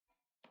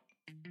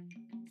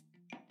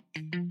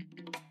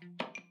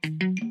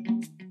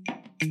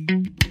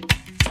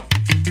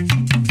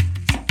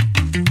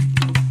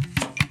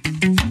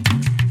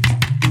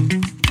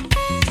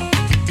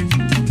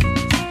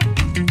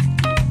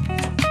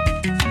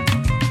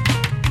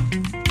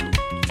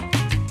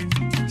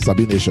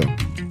Sabi Nation,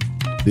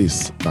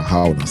 this na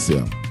how na say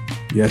am.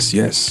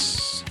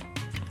 Yes.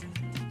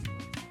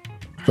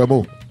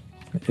 Femo,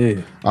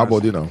 Hey, how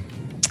about you now?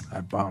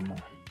 I bam.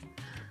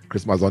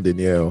 Christmas on the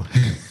near.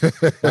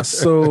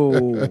 So,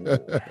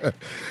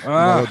 Christmas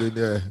on the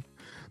near.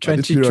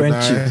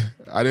 2020.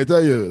 I did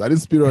tell you that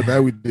this period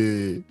now with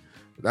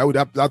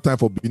that time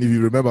for Benin, if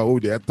you remember,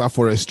 they enter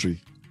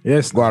forestry.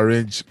 Yes. Go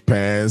arrange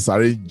pants,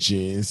 arrange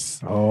jeans,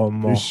 Oh,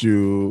 more.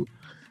 issue.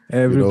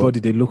 Everybody,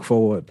 they look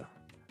forward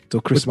to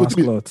Christmas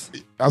clothes.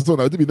 That's what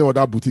I didn't know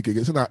that boutique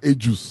again. So now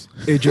Ajus.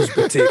 Ajus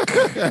Boutique.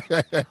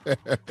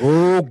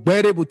 Oh,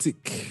 Berry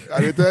Boutique.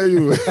 I did tell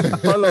you.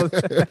 All of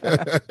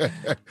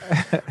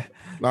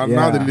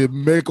Now they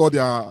make all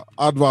their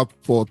advert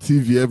for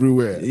TV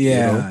everywhere.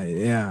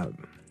 Yeah.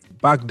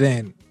 Back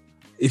then,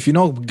 if you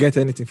don't get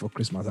anything for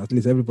Christmas, at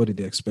least everybody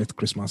they expect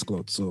Christmas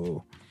clothes.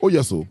 So all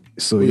those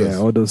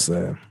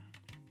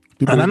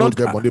people who don't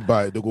get money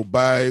buy, they go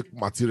buy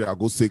material,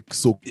 go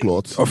soak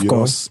cloth. Of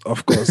course.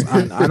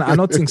 and I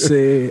don't think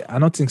say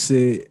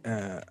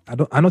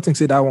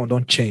that one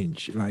don't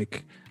change.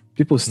 Like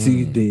people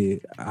still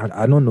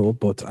I don't know,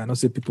 but I know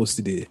say people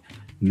still they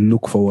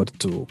look forward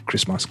to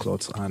Christmas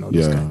clothes and all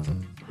this kind of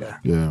thing.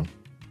 Yeah.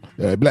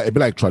 It be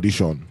like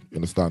tradition, you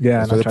understand?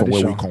 Yeah, especially from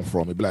tradition. where we come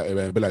from. It be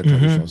like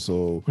tradition.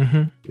 So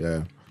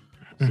yeah.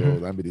 So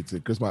that be the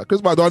thing. Christmas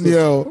don't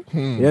hear.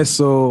 Yes,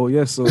 so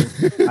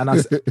and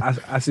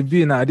as it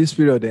be now this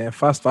period, then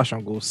fast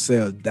fashion go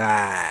sell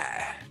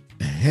die.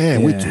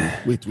 Wait.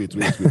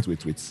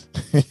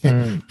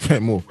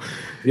 Femo,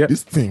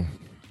 this thing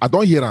I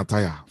don't hear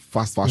entire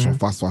fast fashion,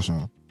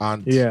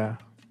 and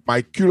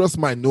my curious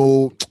mind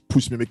no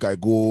push me make I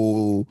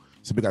go.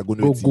 So make I go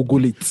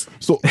Google it.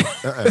 So,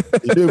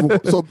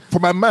 so for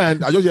my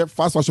mind, I just hear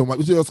fast fashion.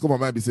 Which just come my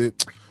mind, be say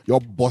you're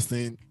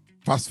busting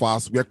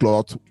fast, wear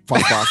cloth,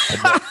 fast.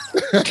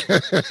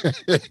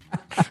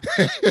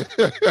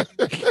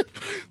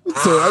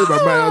 So I my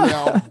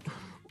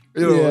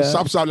mind,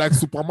 sharp like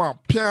Superman.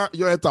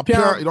 You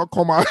don't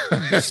come out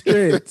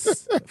straight.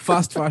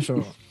 Fast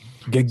fashion.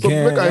 So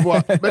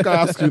make I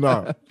ask you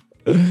now.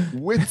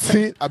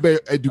 Waiting, I beg,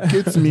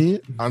 educate me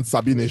and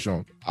Sabi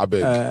Nation. I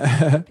beg.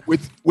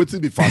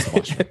 Waiting the fast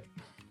fashion.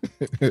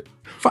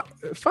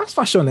 Fast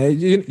fashion,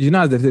 you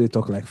know, as they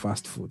talk like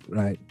fast food,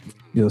 right?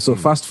 So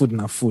fast food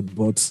na food,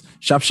 but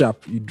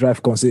sharp, you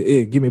drive, come say,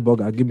 hey, give me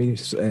burger, give me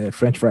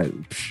French fries.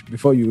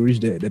 Before you reach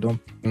there, they don't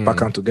pack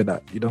them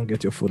together. You don't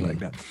get your food like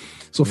that.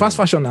 So fast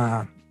fashion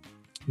na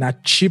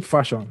cheap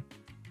fashion.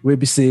 We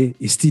be say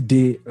it's still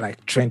day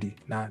like trendy.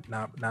 Now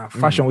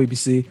fashion we be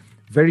say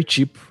very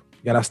cheap.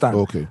 You understand?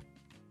 Okay.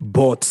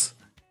 But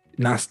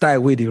now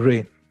style where they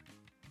rain.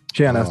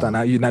 You understand?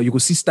 Now you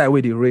could see style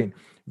where they rain.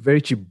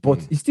 Very cheap.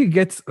 But it still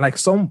gets like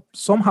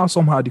somehow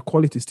the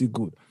quality is still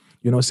good.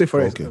 Say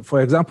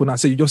for example, now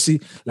say you just see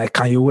like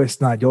Kanye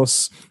West now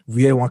just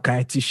wear one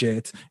kind of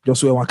t-shirt,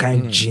 just wear one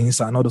kind of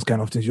jeans and all those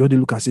kind of things. You already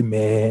look and say,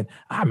 man,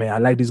 I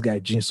like this guy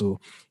jeans. So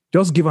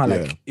just give her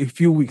like a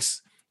few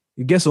weeks.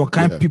 You get some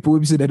kind of people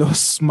who say they don't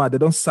smart, they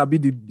don't sabi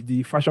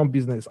the fashion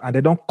business, and they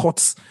don't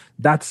cut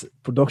that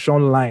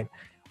production line.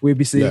 We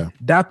be say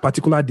that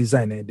particular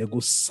design, they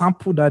go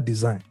sample that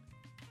design.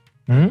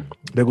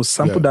 They go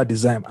sample that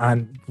design,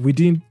 and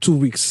within 2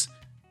 weeks,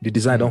 the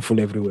design don't fall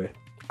everywhere,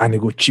 and they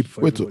go cheap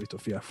for everybody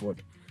to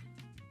afford.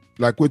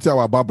 Like what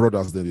our Bar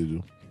Brothers they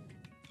do.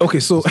 Okay,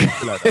 so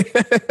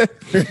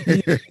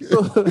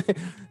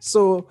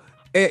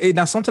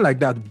that's something like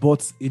that,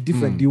 but it's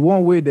different. The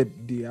one way that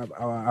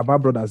our Abba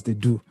Brothers they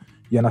do,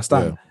 you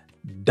understand?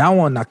 That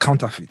one are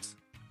counterfeit.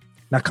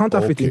 Now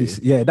counterfeit in this,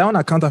 that one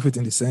are counterfeit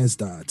in the sense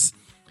that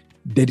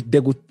they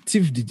go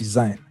thief the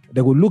design.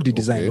 They go look the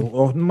design,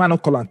 or man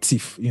not call them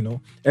thief.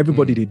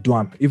 Everybody they do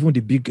them. Even the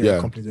big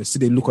companies, they see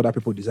they look other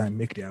people design,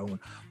 make their own.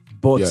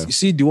 But you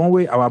see, the one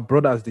way our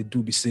brothers they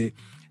do,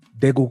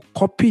 they go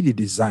copy the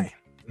design.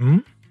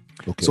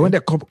 So when they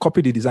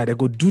copy the design, they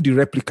go do the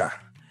replica.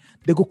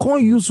 They go come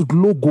use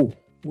logo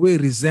where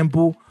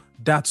resemble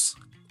that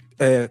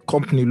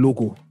company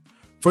logo.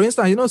 For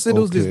instance, say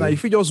those days now,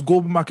 if you just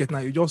go market now,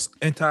 you just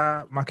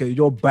enter market, you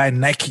just buy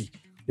Nike.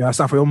 You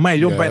understand? For your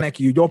mind, you just buy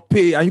Nike, you just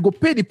pay, and you go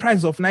pay the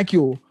price of Nike.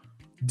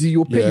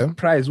 You pay the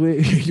price where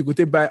you go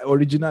to buy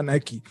original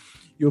Nike.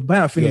 You buy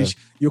and finish.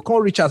 You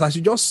can't reach out as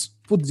you just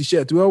put the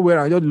shirt well wear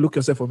and you just look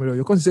yourself for mirror.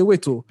 You can't say,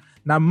 wait,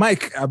 now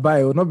Mike I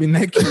buy or not be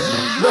Nike.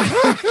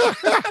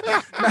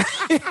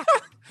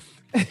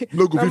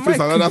 Look, we face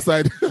another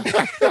side.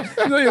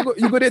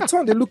 you go they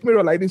turn the look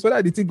mirror like this.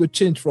 Whether the thing go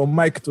change from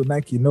Mike to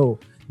Nike, no.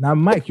 Now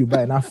Mike you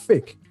buy, now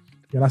fake.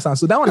 You understand?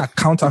 So that one are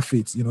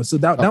counterfeit. So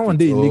that one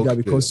they illegal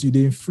because you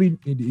they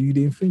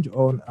infringe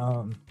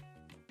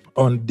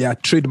on their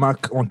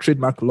trademark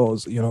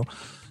laws.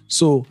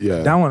 So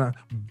that one.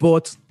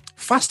 But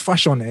fast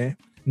fashion,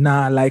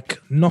 now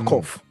like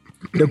knockoff.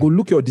 They go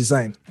look your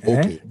design.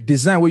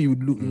 Design where you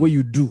look, where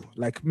you do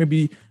like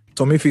maybe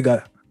Tommy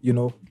Figure.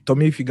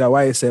 Tommy Figure,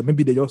 YSL,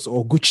 maybe they just,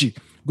 or Gucci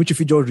if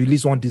you just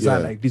release one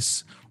design like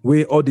this,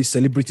 where all these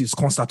celebrities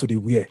come start to the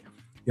wear.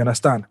 You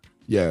understand?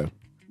 Yeah.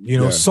 You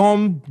know,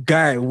 some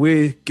guy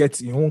will get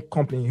your own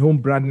company, your own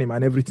brand name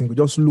and everything. You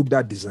just look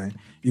that design.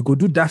 You go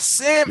do that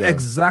same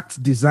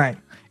exact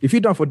design. If you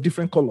done for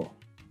different color,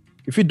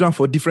 if you done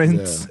for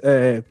different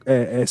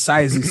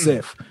size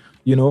itself,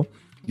 you know,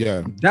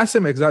 that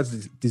same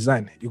exact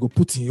design, you go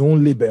put in your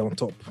own label on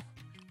top.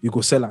 You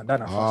go sell it.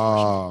 That's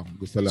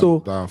fast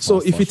fashion.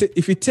 So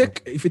if you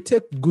take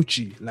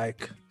Gucci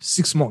like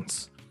 6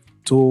 months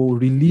to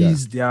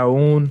release their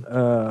own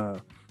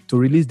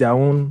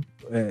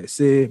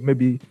say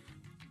maybe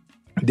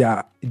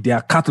their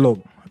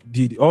catalog,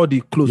 all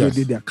the clothes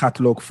within their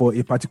catalog for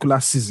a particular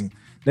season.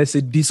 Let's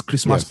say this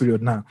Christmas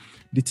period now.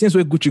 The things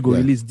where Gucci go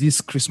release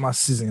this Christmas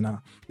season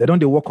now,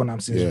 they work on them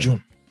since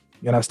June.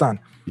 You understand?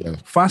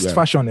 Fast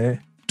fashion,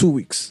 2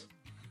 weeks.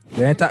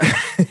 They enter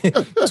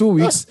 2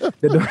 weeks.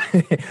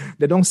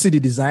 They don't see the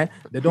design.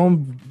 They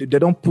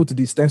don't put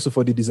the stencil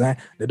for the design.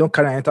 They don't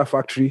carry enter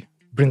factory,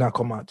 bring and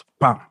come out.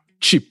 Bam,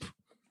 cheap.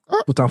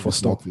 Put on for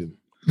stock.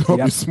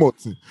 Not be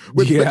smart.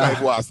 Wait, make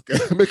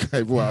I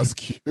even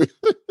ask you.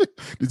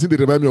 The thing they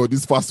remind me of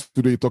this fast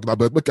food you're talking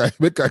about.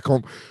 Make I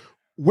come.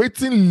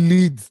 Waiting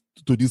leads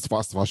to this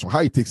fast fashion. How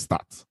it takes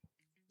start?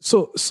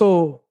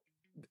 So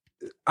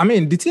I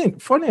mean, the thing,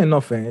 funny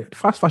enough,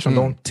 fast fashion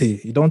don't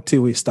take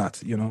where it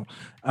start, you know.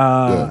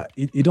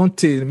 It don't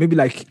take, maybe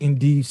like in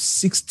the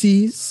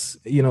 60s,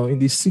 you know, in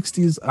the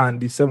 60s and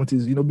the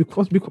 70s, you know,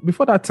 because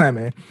before that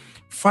time,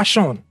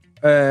 fashion,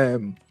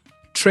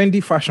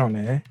 trendy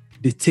fashion,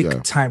 they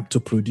take time to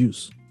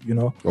produce, you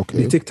know.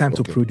 They take time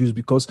to produce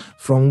because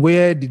from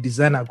where the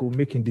designer go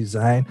making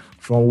design,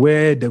 from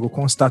where they go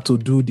come start to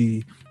do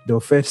they'll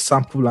first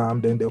sample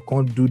them, then they'll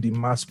come do the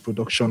mass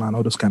production and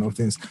all those kind of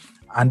things.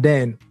 And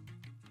then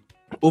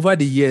over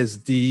the years,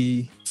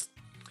 the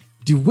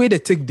way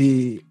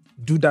they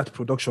do that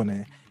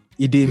production,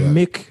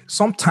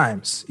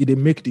 sometimes it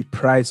make the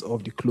price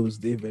of the clothes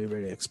very,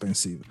 very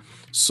expensive.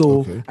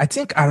 So I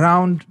think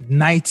around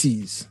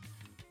 90s,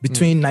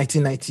 between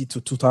 1990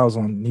 to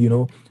 2000, you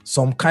know,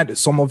 some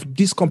of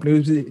these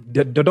companies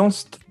they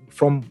don't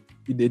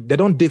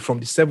date from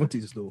the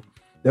 70s though.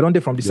 They don't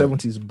date from the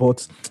 70s,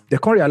 but they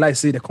can't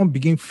realize they can't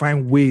begin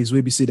find ways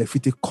where we say they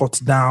fit to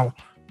cut down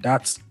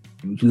that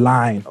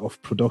line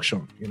of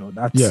production, you know,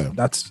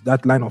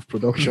 that line of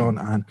production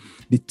and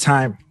the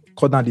time,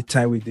 cut down the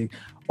time with it.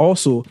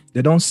 Also,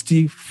 they don't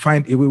still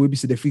find a way where we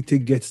say they fit to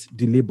get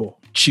the labor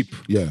cheap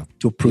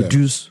to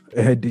produce.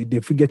 They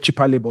get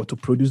cheaper labor to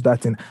produce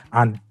that thing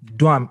and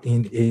do them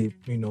in a,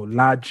 you know,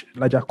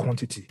 larger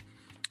quantity.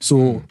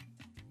 So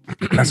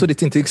that's what the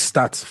thing takes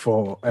starts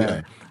for.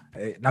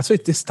 That's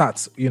what it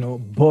starts, you know.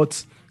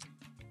 But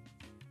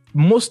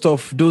most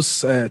of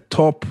those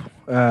top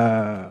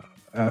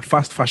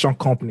fast fashion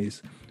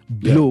companies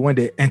blow when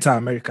they enter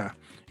America.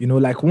 You know,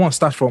 like one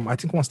start from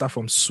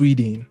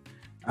Sweden.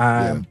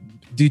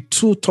 The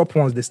two top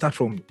ones, they start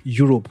from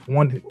Europe.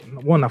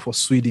 One are for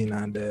Sweden,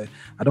 and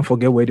I don't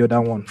forget where the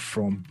other one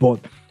from. But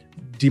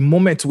the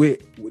moment where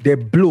they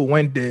blow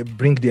when they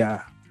bring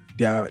their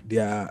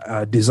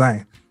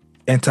design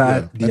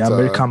enter the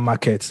American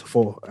market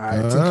for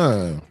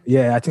I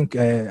think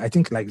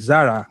like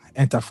Zara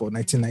enter for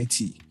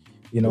 1990,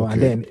 you know,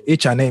 and then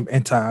H&M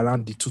enter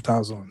around the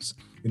 2000s,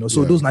 you know.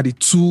 So those are the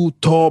two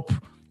top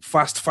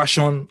fast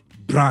fashion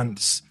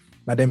brands.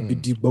 Now them be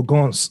the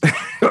Bogons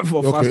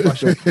for fast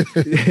fashion,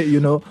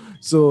 you know.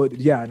 So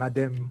now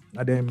them.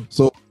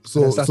 So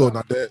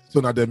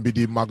now them be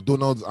the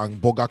McDonald's and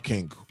Burger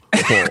King.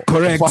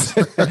 Correct,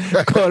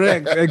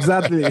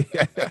 exactly.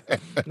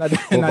 Now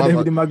them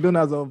be the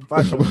McDonald's of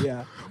fashion,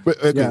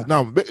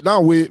 Now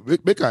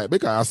make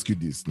I ask you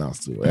this now.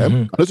 So,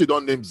 unless you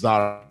don't name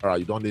Zara,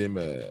 you don't name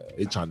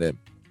H&M.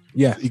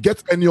 Yeah, you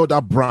get any other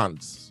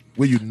brands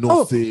where you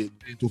know say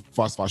into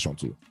fast fashion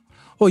too?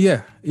 Oh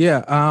yeah.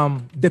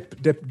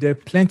 There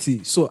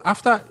plenty. So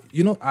after,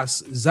 you know,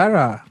 as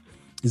Zara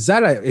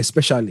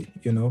especially,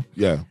 you know.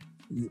 Yeah.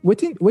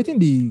 Waiting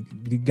the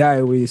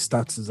guy where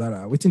starts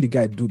Zara, waiting the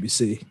guy do be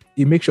say,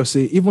 he make sure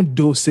say, even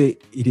though say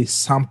it is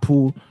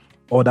sample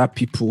other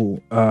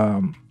people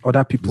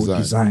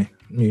design,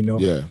 you know.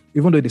 Yeah.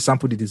 Even though they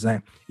sample the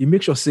design, he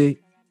make sure say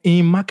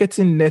in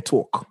marketing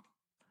network.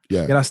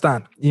 Yeah. You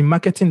understand? In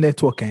marketing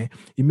network,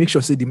 he make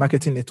sure say the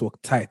marketing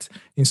network tight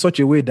in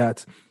such a way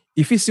that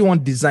if you see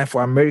one design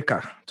for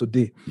America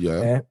today,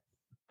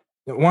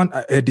 one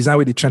design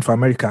with the trend for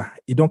America,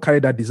 you don't carry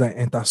that design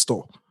enter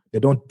store. They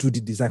don't do the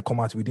design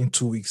come out within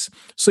 2 weeks.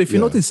 So if you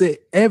notice, say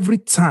every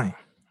time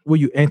when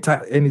you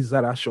enter any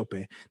Zara shop,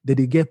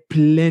 they get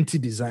plenty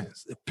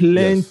designs,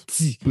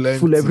 plenty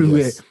full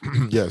everywhere.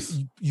 Yes.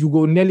 You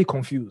go nearly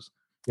confused.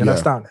 You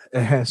understand?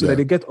 So that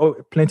they get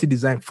plenty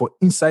design for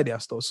inside their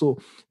store. So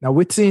now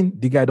waiting,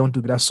 the guy don't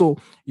do that. So,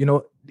 you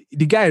know,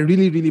 the guy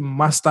really, really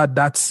mastered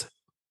that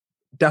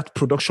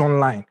production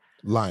line,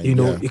 you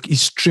know, he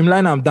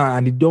streamline them down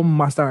and he don't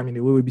master them in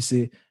a way where we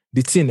say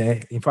the thing,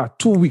 in fact,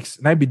 2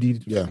 weeks might be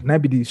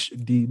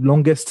the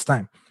longest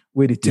time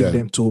where they take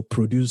them to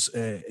produce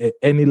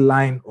any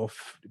line of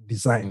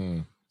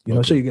design. You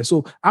know, so you get,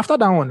 so after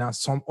that one,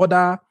 some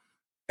other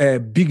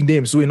big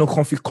names who you know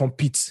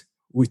compete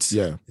with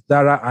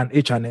Zara and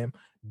H&M,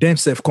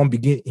 themselves come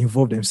begin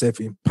involve themselves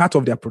in part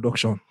of their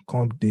production.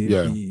 Come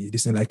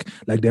this thing like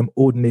them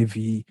Old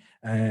Navy,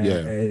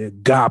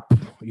 Gap,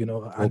 you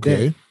know.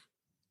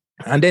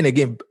 And then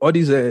again, all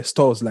these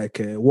stores like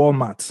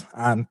Walmart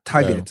and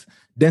Target,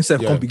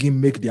 themselves come begin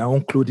make their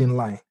own clothing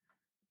line.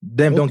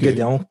 Them don't get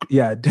their own,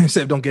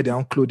 themselves don't get their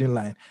own clothing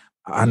line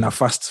and a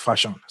fast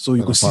fashion. So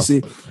you could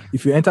see,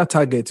 if you enter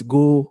Target,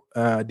 go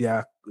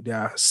their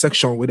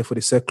section where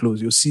they sell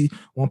clothes, you'll see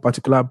one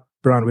particular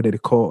brand where they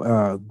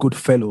call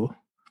Goodfellow.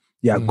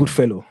 Yeah,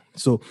 Goodfellow.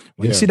 So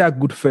when you see that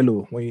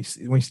Goodfellow, when you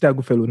see that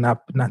Goodfellow,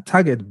 not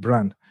Target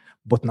brand,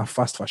 but not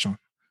fast fashion.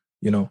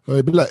 You know,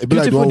 it be like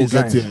the one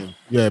design.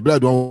 It be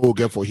like the one we'll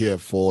get for here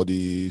for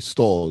the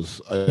stores.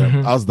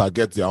 As that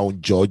get their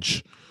own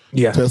George,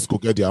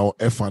 Tesco get their own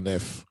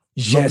F&F.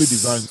 Yes,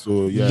 design.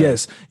 So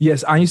yes,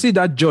 and you see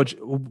that George,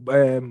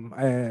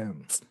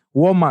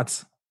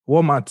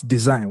 Walmart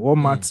design,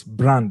 Walmart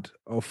brand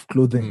of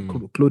clothing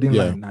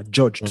line. Not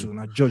George too,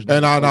 not George.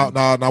 And now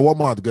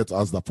Walmart gets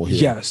asked that for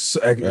here. Yes,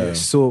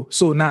 so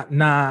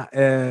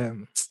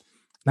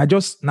now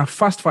just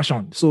fast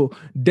fashion. So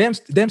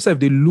themselves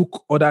they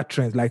look other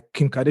trends like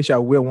Kim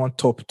Kardashian wear one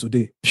top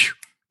today.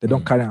 They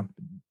don't carry them.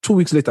 2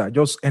 weeks later,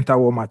 just enter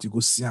Walmart, you go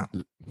see them.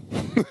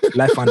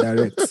 Life and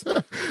direct.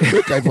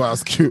 Make I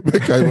ask you.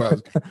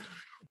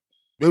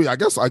 Maybe I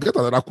guess I get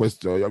another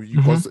question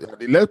because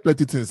they learn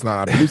plenty things now.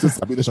 I believe it's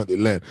stabilization they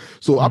learn.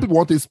 So how people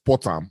want to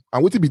spot them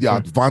and what will be the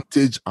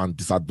advantage and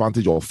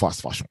disadvantage of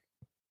fast fashion?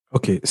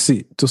 Okay,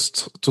 see to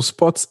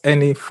spot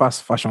any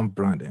fast fashion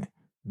brand,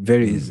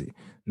 very easy.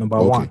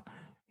 Number one,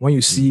 when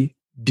you see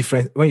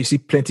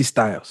plenty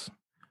styles,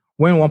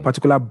 when one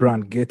particular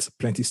brand gets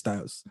plenty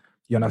styles,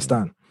 you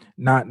understand?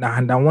 Now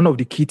one of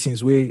the key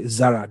things where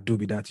Zara do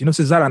be that. You know,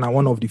 Zara now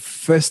one of the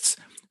first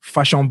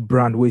fashion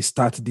brand where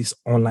start this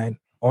online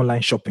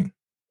shopping.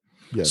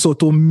 Yes. So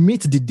to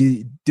meet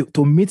the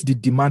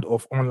demand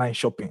of online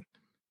shopping,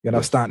 you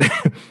understand?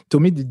 To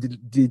meet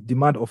the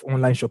demand of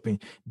online shopping,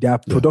 their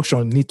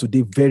production need to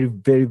be very,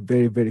 very,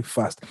 very, very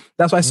fast.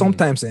 That's why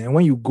sometimes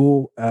when you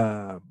go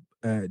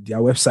their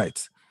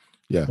website,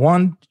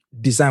 one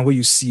design where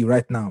you see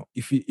right now,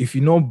 if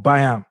you don't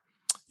buy them,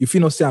 if you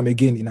don't see them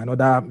again in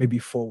another maybe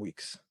 4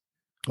 weeks,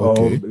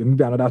 or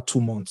maybe another 2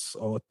 months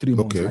or 3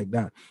 months like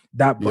that.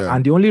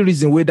 And the only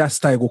reason where that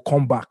style will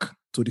come back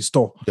to the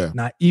store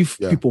now if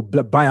people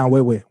buy and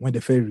wear when they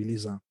first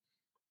release them.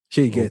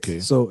 Sure you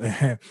get. So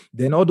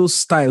then all those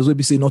styles will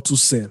be say not to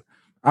sell.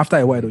 After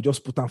a while, they'll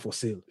just put them for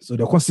sale. So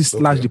they'll constantly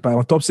slash the price.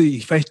 On top, say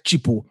if it's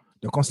cheaper,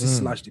 they'll constantly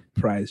slash the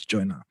price,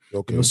 joiner.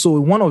 You know, so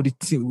one of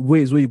the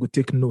ways where you could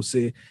take note,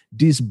 say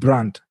this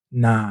brand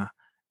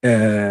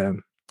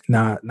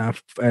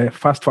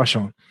fast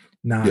fashion.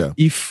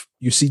 If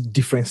you see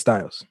different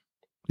styles.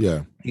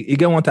 You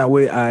get one time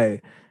where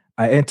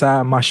I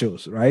enter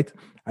Marshalls, right?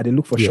 I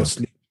look for short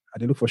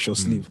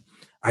sleeve.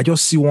 I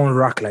just see one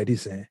rack like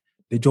this,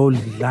 they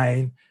just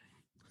line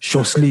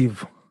short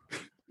sleeve.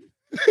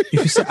 If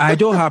you say I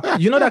don't have,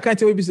 you know that kind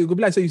of way you go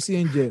be like, so you see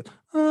Angel.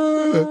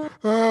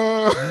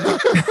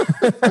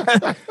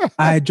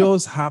 I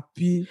just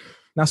happy.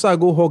 Now so I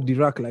go hug the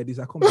rack like this.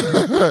 I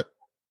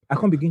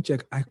can't begin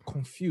check. I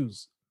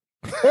confuse.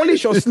 Only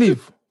short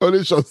sleeve.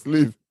 Only short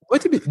sleeve.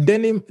 What be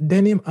denim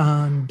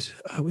and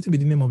what be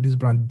the name of this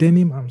brand?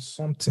 Denim and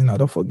something. I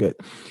don't forget.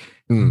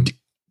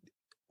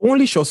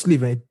 Only short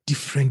sleeve and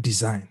different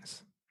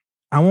designs.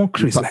 I want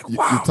Chris wow.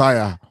 You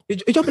tire.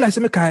 It just be like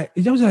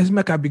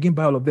make I begin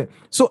buy all of them.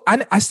 So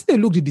I still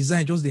look the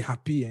design, just the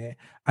happy.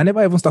 I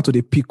never even start to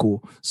the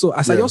pico. So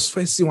as I just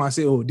first see one, I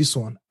say, oh, this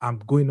one, I'm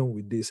going on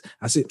with this.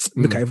 I say,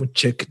 make I even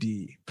check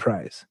the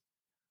price.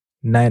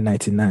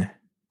 $9.99.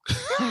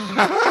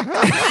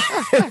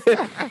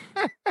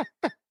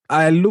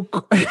 I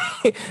look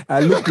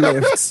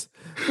left.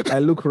 I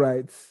look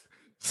right.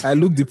 I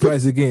look the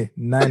price again.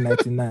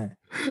 $9.99.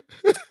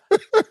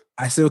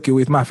 I say, okay,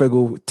 wait, my friend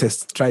go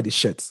try the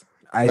shirt.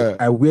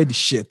 I wear the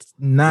shirt.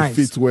 Nice.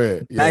 Fit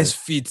wear. Yeah. Nice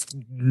fit.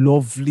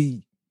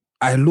 Lovely.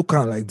 I look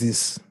out like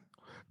this.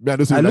 Man,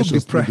 I look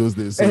the price. Those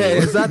days, so.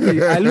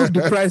 Exactly. I look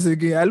the price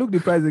again.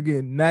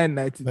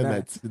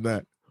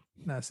 $9.99.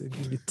 Nah, I said,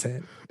 give me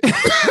 10.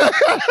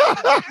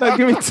 Now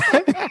give me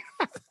 10.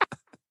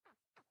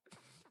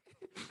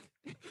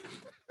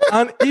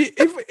 And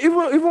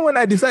even when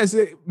I decide to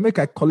say, make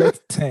I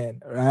collect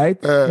 10,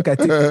 right? Make I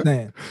take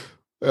 10.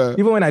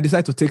 Even when I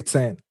decide to take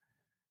 10,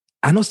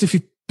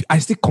 I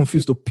still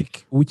confused to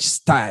pick which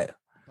style.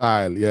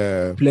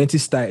 Plenty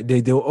style.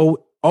 They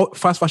all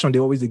fast fashion, they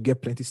always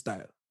get plenty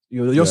style.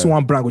 You just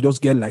one brand will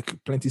just get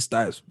like plenty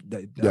styles.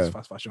 That's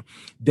fast fashion.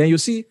 Then you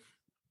see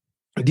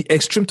the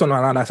extreme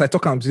turnaround. As I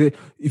talk, I'm say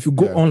if you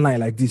go online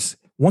like this,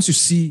 once you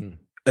see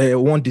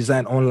one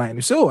design online,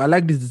 you say, "Oh, I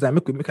like this design.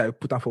 Make I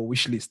put on for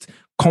wish list."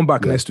 Come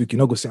back next week, you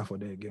not go see them for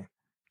there again.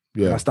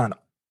 You understand?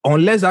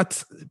 Unless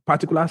that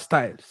particular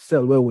style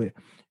sell well,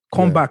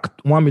 come back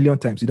 1 million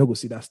times, you don't go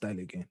see that style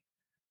again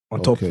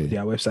on top of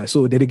their website.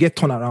 So they get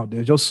turn around.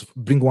 They just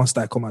bring one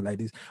style come out like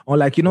this. Or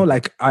like, you know,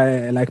 like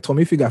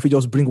Tommy Figure, if you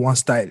just bring one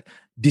style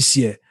this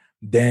year,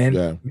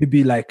 Then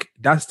maybe like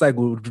that style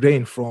will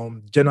rain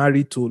from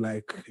January to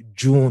like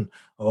June,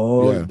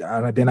 or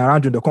then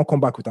around June they can't come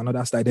back with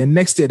another style. Then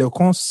next year they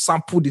can't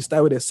sample the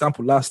style where they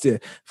sample last year.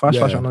 Fast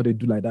fashion, no, they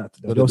do like that.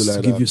 They'll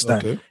just give you style.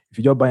 Okay. If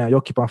you just buy and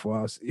you'll keep on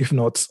for us. If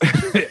not,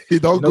 you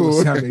don't go.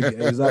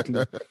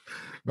 Exactly.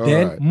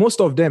 Then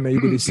most of them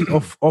you're going to see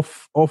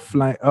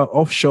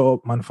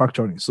offshore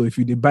manufacturing. So if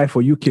you buy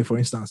for UK, for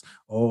instance,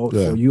 or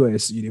for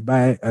US, you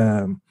buy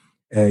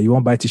you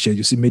won't buy t-shirts,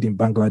 you see made in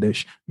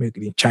Bangladesh, made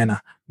in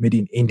China, made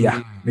in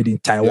India, made in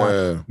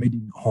Taiwan, made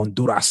in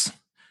Honduras.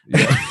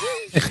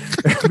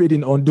 Made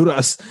in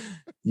Honduras.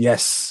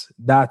 Yes,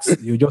 that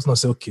you just not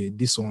say, okay,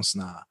 this one's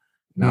now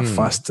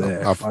fast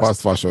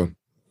fashion.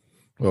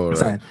 All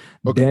right.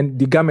 Okay. Then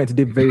the garment,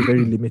 they're very,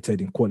 very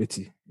limited in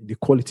quality. The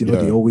quality,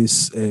 they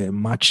always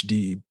match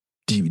the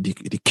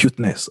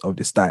cuteness of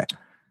the style.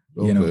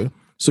 You know,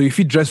 so if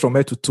you dress from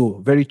head to toe,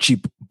 very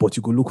cheap, but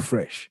you go look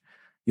fresh.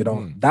 You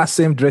know, that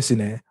same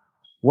dressing,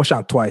 wash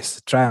them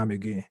twice, try them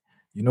again.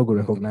 You not go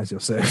recognize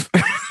yourself.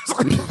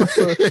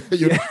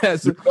 You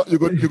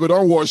go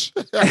don't wash.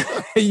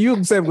 You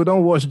yourself go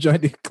don't wash, join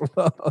the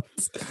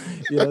clothes.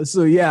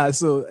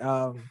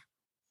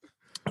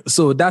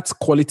 So that's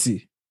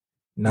quality.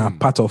 Now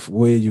part of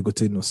where you go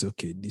to know, say,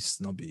 okay, this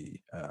not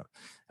be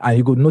and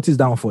you go notice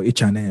down for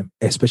H&M,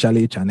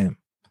 especially H&M.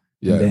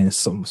 Yeah. And then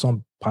some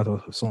part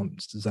of some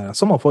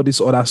of all these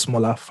other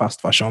smaller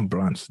fast fashion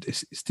brands, they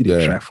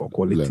still try for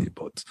quality,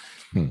 but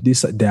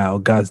they are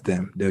guys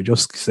them. They'll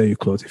just sell you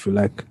clothes if you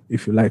like,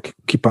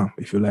 keep them.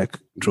 If you like,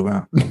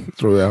 throw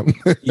them.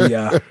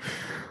 Yeah.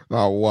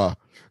 Oh wow.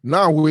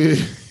 Now we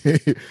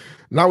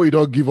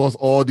don't give us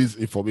all this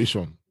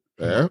information.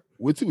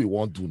 What do we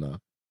want to do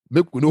now?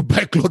 Make we no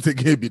buy clothes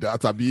again, be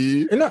that what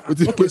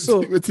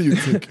do you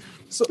think?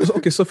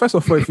 So first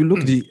of all, if you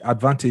look the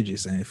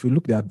advantages,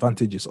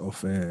 of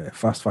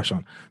fast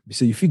fashion, we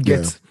say if you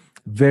get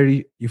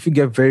very,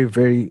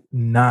 very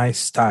nice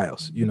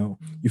styles, you know,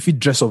 if you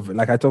dress up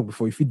like I talked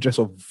before, if you dress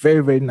up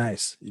very, very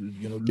nice,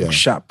 you know, look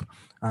sharp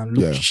and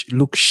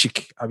look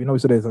chic. Have you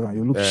noticed that?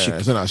 You look chic.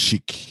 It's not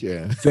chic.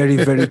 Very,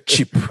 very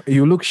cheap.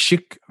 You look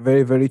chic,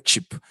 very, very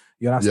cheap.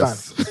 You understand?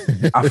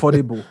 Yes.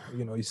 Affordable,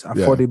 you know, it's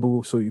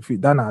affordable. So if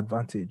it's an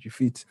advantage, if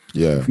it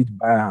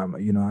buy,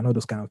 you know, I know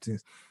those kind of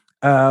things.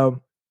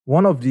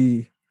 One of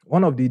the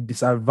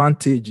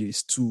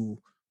disadvantages to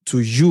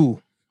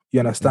you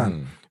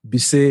understand, be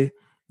say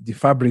the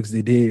fabrics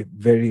they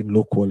very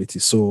low quality,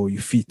 so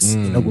you fit,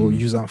 you know, go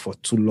use them for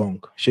too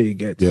long. Sure you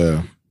get.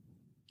 Yeah.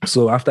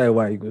 So after a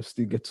while, you go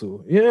still get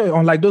to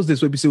unlike those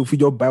days where we say if you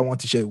just buy one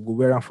t-shirt, we go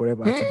wear them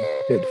forever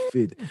until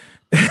fade.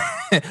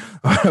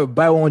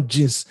 Buy one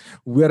jeans,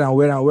 wear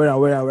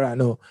and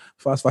no,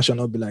 fast fashion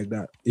not be like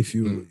that. If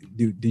you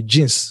the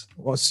jeans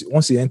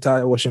once you enter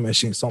a washing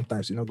machine,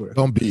 sometimes you know go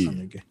don't be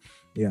again.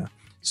 Yeah.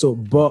 So,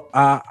 but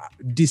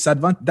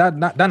disadvantage that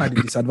are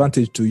the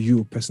disadvantage to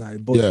you personally.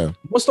 But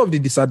most of the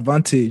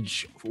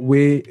disadvantage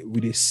where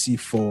we see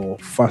for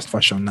fast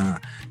fashion now,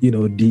 you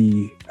know,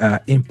 the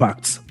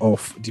impact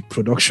of the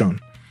production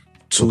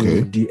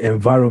to the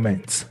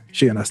environment.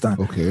 Sure, you understand?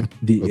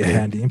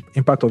 The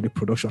impact of the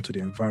production to the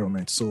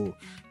environment. So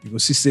you will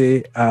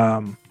say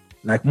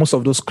like most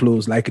of those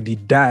clothes, like the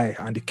dye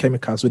and the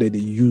chemicals that they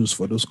use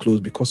for those clothes,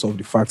 because of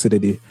the fact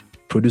that they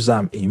produce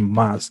them in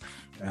mass,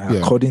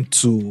 according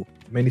to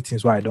many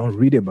things where I don't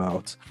read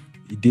about,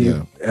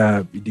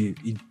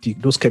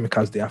 those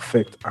chemicals, they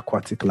affect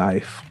aquatic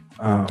life.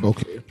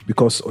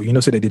 Because you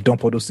know, say that they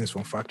dump all those things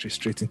from factories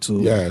straight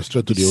into the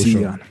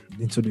ocean, and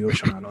into the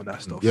ocean and all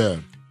that stuff. Yeah,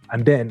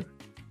 and then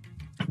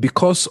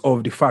because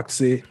of the fact,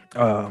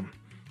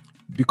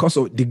 because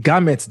of the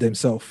garments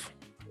themselves,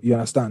 you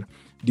understand,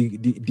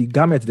 the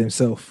garments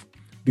themselves,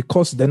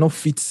 because they're not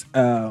fit,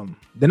 they're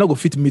not gonna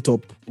fit meet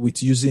up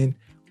with using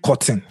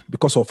cotton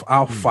because of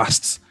how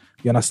fast.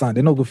 You understand?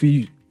 They're not going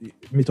to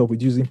meet up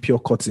with using pure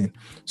cotton.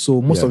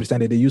 So most of the time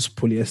they use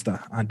polyester,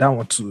 and that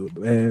one too.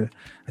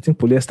 I think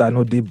polyester, I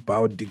know they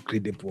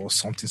biodegradable or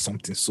something.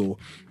 So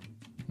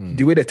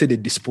the way they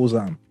dispose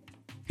them,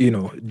 you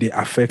know, they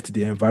affect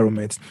the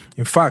environment.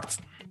 In fact,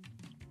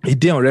 it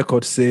did on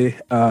record say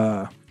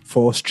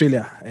for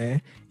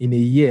Australia, in a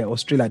year,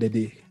 Australia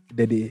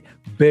they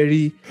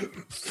bury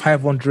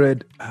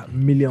 500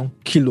 million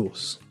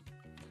kilos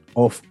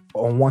of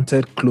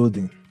unwanted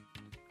clothing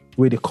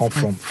where they come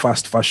from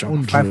fast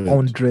fashion.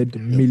 500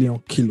 million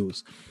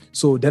kilos.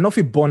 So they're not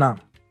fit burn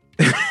them.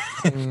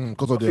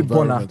 Because of the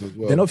environment as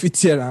well. They're not fit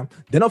tear them.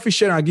 They're not fit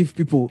share and give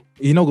people.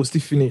 You know, go still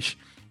finish.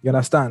 You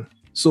understand?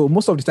 So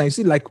most of the time, you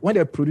see, like when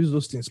they produce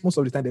those things, most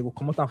of the time they will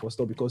come out for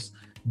store because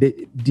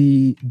the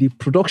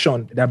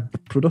production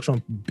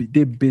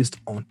they based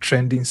on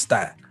trending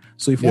style.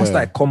 So if one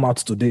style come out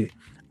today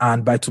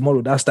and by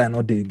tomorrow that style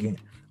not there again,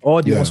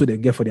 all the ones who they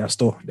get for their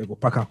store, they go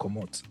pack and come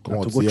out to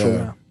go throw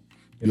them.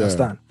 You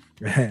understand?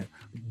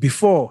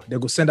 Before they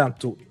go send them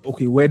to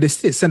where they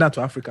still send them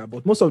to Africa,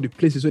 but most of the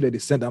places where they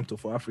send them to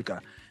for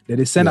Africa, Then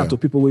they send them to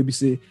people where we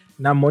say,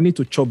 now money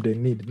to chop they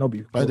need, not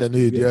be They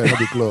need, not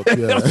the cloth.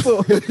 Yeah.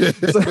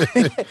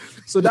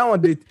 so that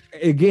one, they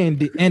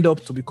end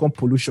up to become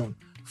pollution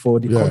for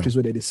the countries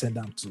where they send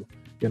them to.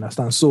 You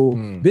understand? So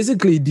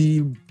basically,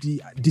 the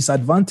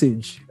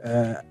disadvantage,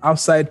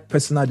 outside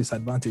personal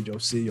disadvantage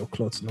of say your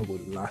clothes not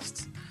going to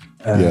last.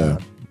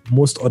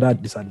 Most other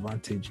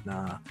disadvantage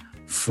now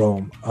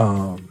from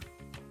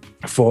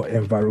for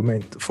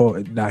environmental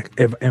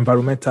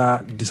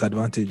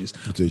disadvantages.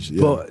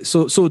 But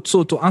so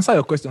to answer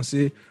your question,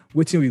 say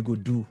what thing we go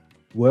do?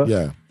 Well,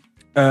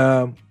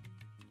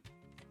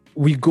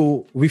 we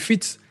go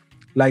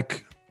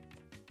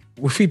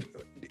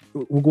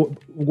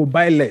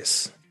buy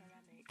less.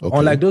 Okay.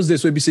 Unlike those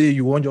days where we say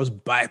you won't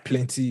just buy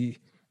plenty.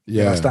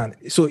 You understand?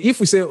 So if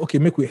we say, okay,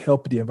 make we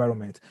help the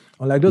environment.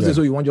 Unlike those days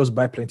where you won't just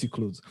buy plenty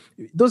clothes.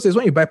 Those days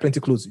when you buy plenty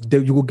clothes,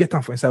 you go get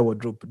them for inside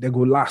wardrobe. They go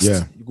last.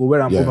 You go wear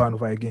them over and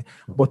over again.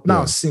 But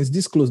now, since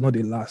these clothes not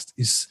they last,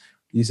 it's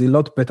a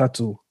lot better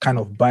to kind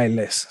of buy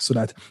less, so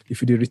that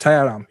if you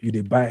retire them, you they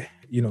buy,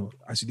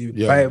 as you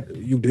buy,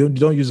 you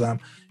don't use them,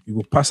 you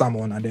go pass them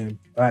on and then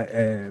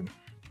buy.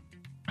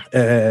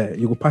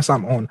 You go pass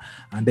them on,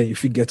 and then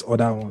if you get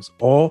other ones,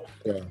 or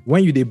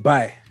when you they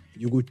buy,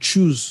 you go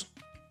choose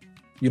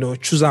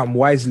them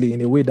wisely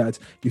in a way that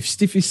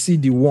if you see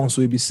the ones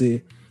where we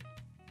say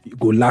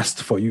go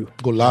last for you,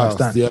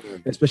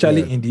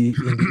 especially in the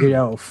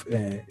area of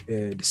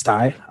the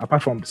style.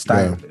 Apart from the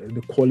style,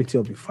 the quality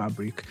of the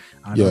fabric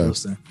and all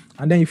those things,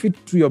 and then if you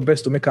do your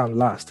best to make them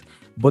last.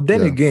 But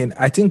then again,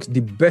 I think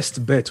the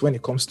best bet when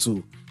it comes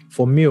to,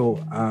 for me,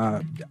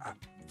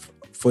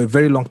 for a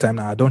very long time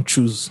now, I don't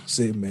choose,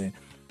 say, man,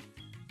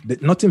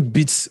 nothing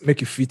beats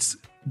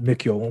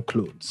make your own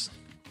clothes.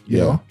 You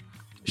know?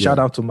 Shout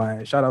out to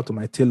my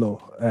tailor,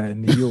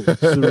 Neo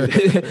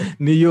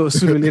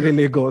Surulere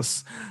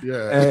Lagos.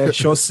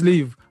 Short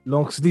sleeve,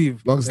 long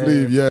sleeve,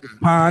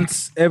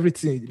 pants,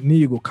 everything.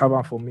 Neo go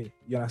cover for me.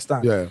 You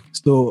understand?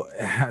 So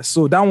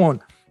that one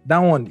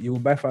you will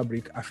buy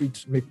fabric. I feel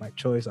to make my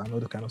choice and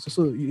all the kind of stuff.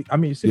 So you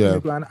see,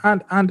 and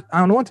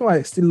one thing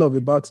I still love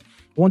about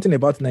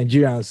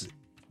Nigerians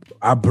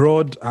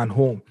abroad and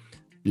home,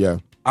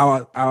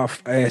 our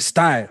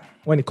style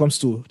when it comes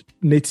to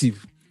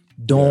native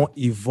don't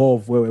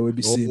evolve where we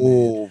be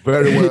saying.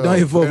 Very well. Don't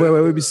evolve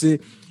where we be say.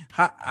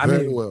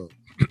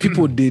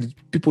 People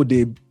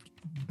they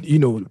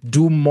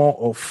do more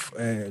of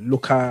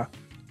local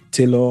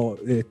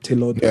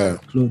tailored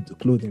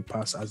clothing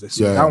parts as they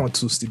say. That one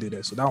too still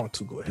there, so that one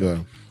too go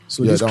ahead.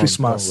 So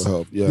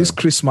this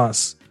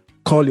Christmas,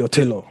 call your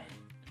tailor,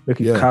 make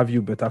it carve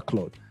you better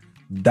cloth.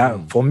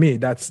 That for me,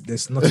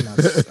 there's nothing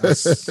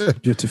as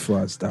beautiful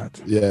as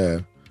that.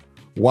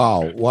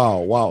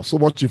 Wow. So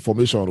much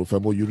information,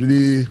 Ofemo. You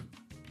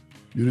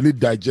really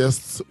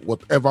digest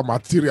whatever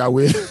material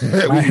we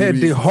my head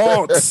they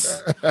hot.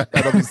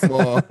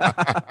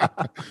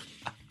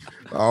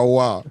 Oh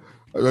wow.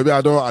 Maybe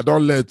I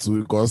don't let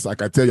to, because I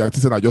can tell you, I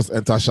just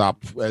enter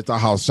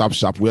house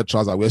sharp, wear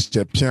trousers, wear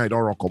shirt, I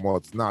don't run come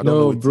out. Nah, I don't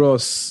know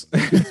bros. I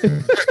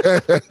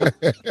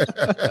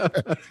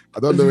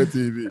don't know what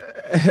TV.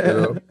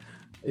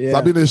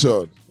 Sabi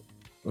Nation.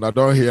 When I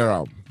don't hear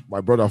him,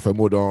 my brother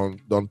Femo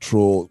don't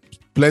throw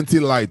plenty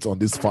light on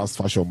this fast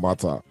fashion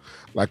matter.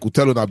 Like we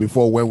tell you now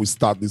before, when we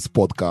start this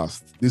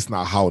podcast, this is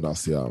not how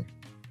that's here,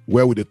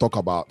 where we they talk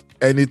about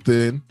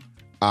anything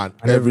and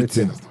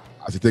everything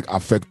as it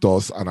affect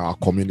us and our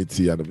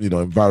community and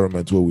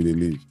environment where we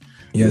live.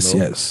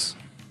 Yes.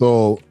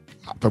 So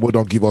people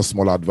don't give us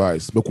small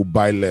advice. Make you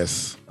buy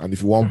less, and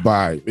if you want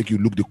buy, make you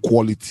look the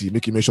quality.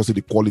 Make sure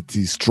the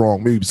quality is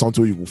strong. Maybe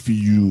something you will feel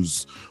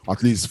use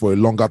at least for a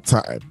longer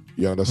time.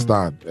 You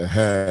understand?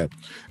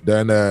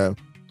 Then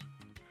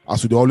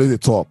as we always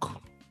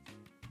talk,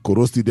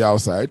 Korosti the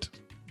outside.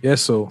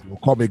 Yes, so we'll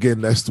come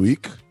again next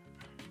week.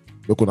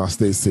 We're gonna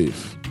stay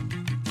safe.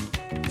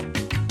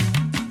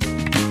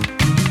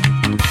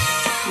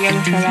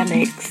 Young Fella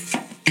Mix.